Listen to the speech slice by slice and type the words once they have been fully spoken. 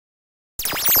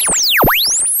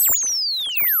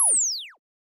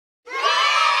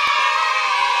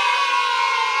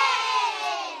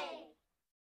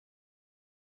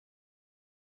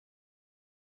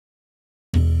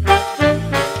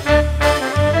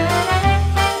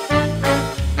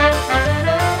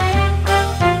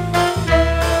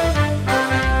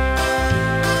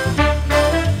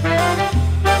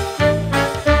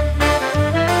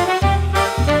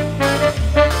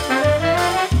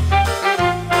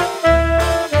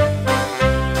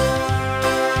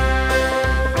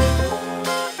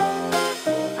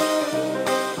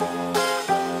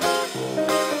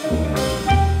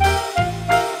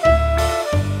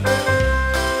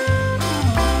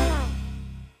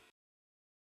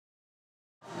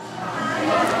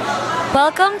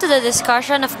Welcome to the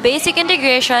discussion of basic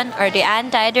integration or the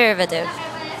antiderivative.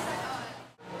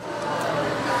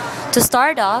 To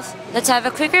start off, let's have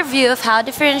a quick review of how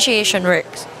differentiation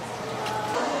works.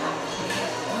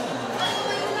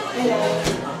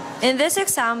 In this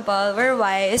example, where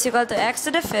y is equal to x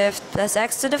to the fifth plus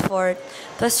x to the fourth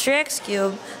plus 3x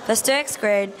cubed plus 2x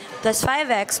squared plus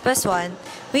 5x plus 1,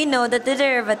 we know that the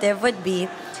derivative would be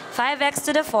 5x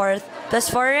to the fourth plus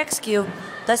 4x cubed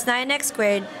plus 9x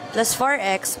squared plus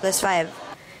 4x plus 5.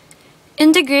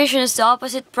 Integration is the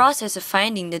opposite process of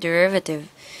finding the derivative.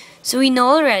 So we know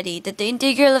already that the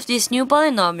integral of this new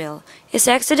polynomial is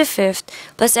x to the fifth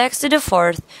plus x to the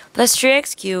fourth plus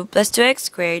 3x cubed plus 2x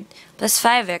squared plus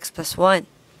 5x plus 1.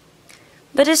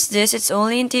 But is this its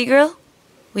only integral?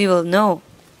 We will know.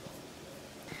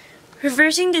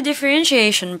 Reversing the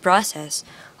differentiation process,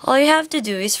 all you have to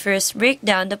do is first break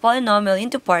down the polynomial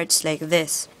into parts like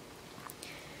this.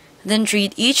 Then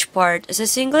treat each part as a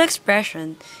single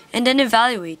expression and then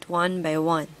evaluate one by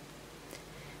one.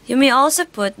 You may also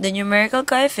put the numerical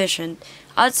coefficient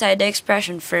outside the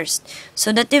expression first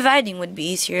so that dividing would be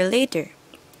easier later.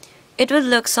 It would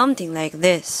look something like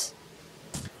this.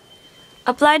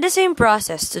 Apply the same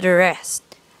process to the rest.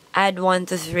 Add 1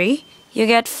 to 3, you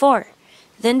get 4.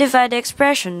 Then divide the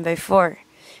expression by 4.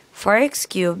 4x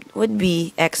cubed would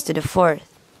be x to the fourth.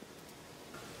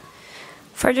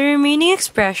 For the remaining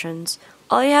expressions,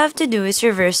 all you have to do is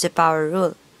reverse the power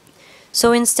rule.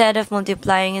 So instead of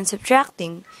multiplying and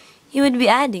subtracting, you would be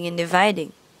adding and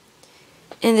dividing.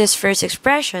 In this first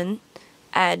expression,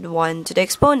 add 1 to the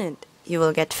exponent. You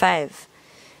will get 5.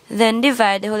 Then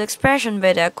divide the whole expression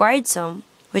by the acquired sum,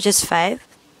 which is 5,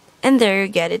 and there you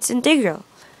get its integral.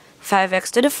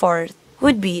 5x to the fourth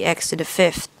would be x to the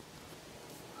fifth.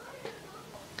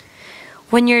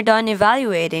 When you're done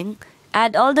evaluating,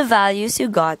 add all the values you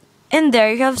got, and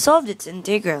there you have solved its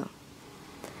integral.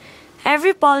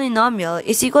 Every polynomial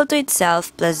is equal to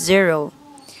itself plus 0.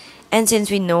 And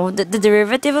since we know that the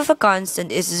derivative of a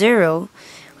constant is 0,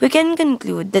 we can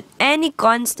conclude that any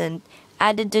constant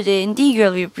added to the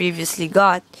integral we previously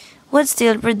got would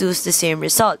still produce the same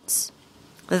results.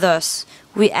 Thus,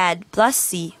 we add plus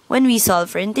c when we solve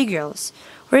for integrals,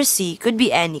 where c could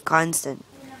be any constant.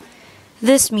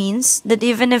 This means that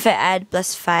even if I add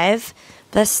plus 5,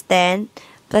 plus 10,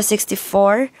 plus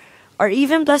 64, or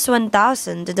even plus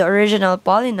 1000 to the original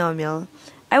polynomial,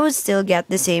 I would still get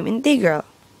the same integral.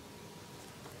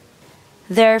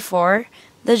 Therefore,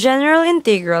 the general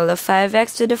integral of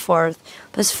 5x to the fourth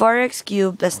plus 4x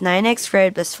cubed plus 9x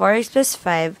squared plus 4x plus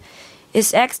 5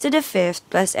 is x to the fifth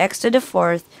plus x to the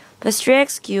fourth plus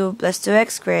 3x cubed plus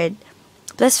 2x squared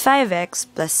plus 5x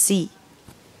plus c.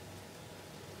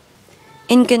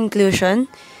 In conclusion,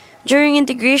 during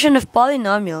integration of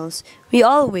polynomials, we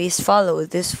always follow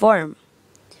this form.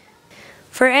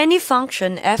 For any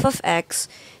function f of x,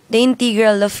 the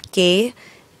integral of k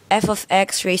f of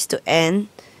x raised to n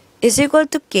is equal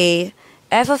to k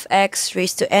f of x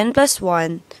raised to n plus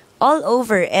 1 all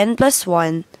over n plus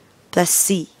 1 plus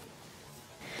c.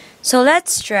 So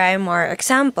let's try more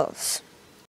examples.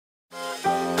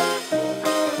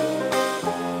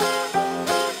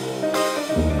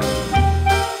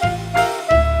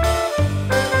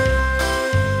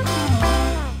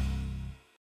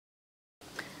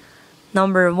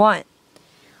 Number 1.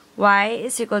 Y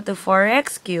is equal to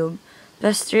 4x cubed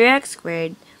plus 3x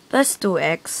squared plus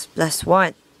 2x plus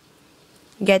 1.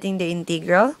 Getting the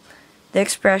integral, the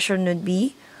expression would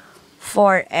be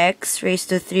 4x raised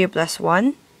to 3 plus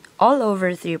 1 all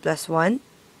over 3 plus 1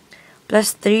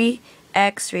 plus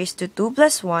 3x raised to 2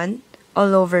 plus 1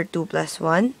 all over 2 plus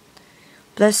 1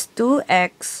 plus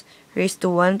 2x raised to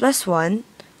 1 plus 1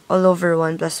 all over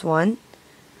 1 plus 1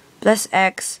 plus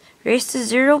x raised to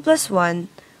 0 plus 1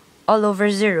 all over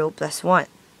 0 plus 1.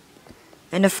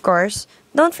 And of course,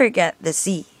 don't forget the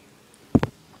c.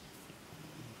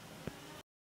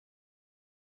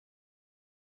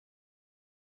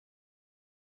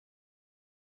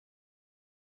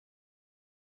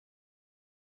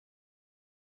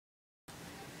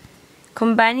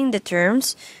 Combining the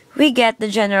terms, we get the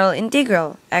general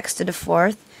integral x to the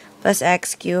fourth plus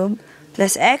x cubed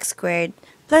plus x squared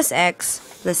plus x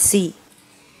plus c.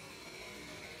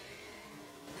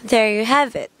 There you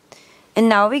have it. And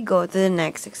now we go to the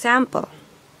next example.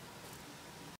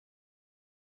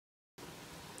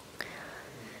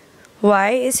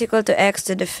 Y is equal to x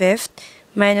to the fifth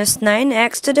minus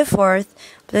 9x to the fourth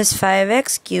plus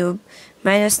 5x cubed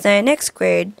minus 9x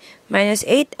squared minus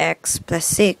 8x plus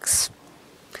 6.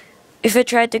 If we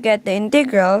try to get the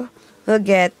integral, we'll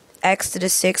get x to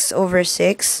the 6th over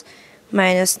 6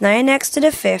 minus 9x to the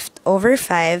 5th over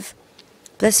 5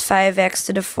 plus 5x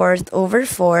to the 4th over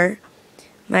 4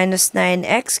 minus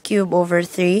 9x cubed over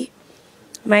 3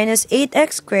 minus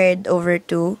 8x squared over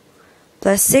 2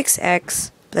 plus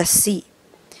 6x plus c.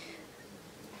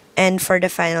 And for the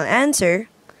final answer,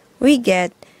 we get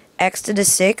x to the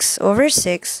 6 over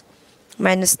 6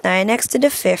 minus 9x to the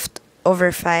 5th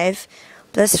over 5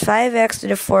 plus 5x to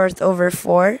the 4th over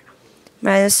 4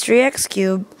 minus 3x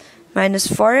cubed minus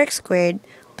 4x squared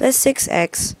plus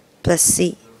 6x plus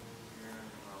c.